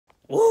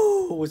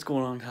Whoa, what's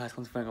going on, guys?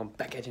 Once again, I'm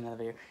back at you another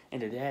video. And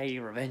today,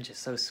 revenge is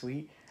so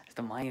sweet as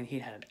the Miami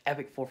Heat had an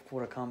epic fourth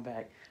quarter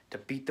comeback to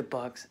beat the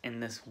Bucks in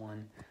this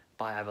one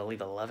by, I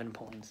believe, 11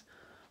 points,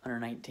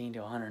 119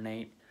 to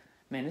 108.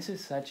 Man, this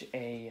is such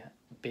a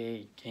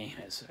big game.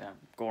 As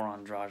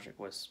Goran Dragic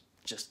was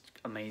just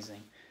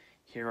amazing,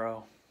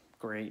 hero,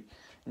 great.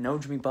 No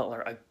Jimmy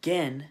Butler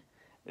again.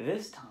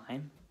 This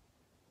time,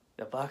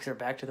 the Bucks are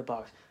back to the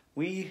Bucks.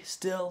 We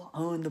still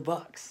own the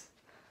Bucks.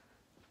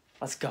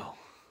 Let's go.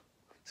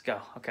 Let's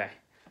go. Okay.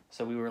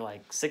 So we were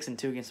like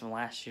 6-2 against them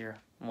last year,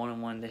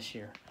 1-1 this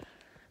year.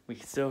 We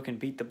still can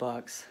beat the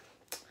Bucks.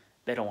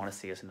 They don't want to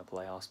see us in the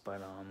playoffs,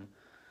 but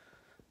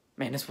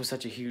man, this was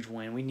such a huge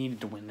win. We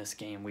needed to win this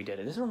game. We did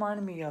it. This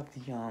reminded me of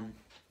the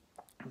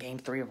game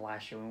 3 of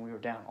last year when we were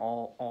down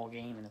all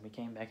game and then we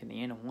came back in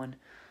the end and won.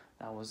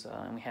 That was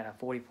and we had a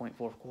 40-point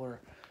fourth quarter,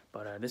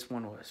 but this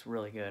one was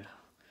really good.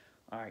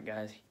 All right,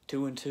 guys,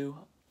 2-2.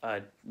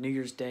 New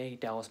Year's Day,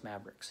 Dallas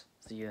Mavericks.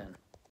 See you then.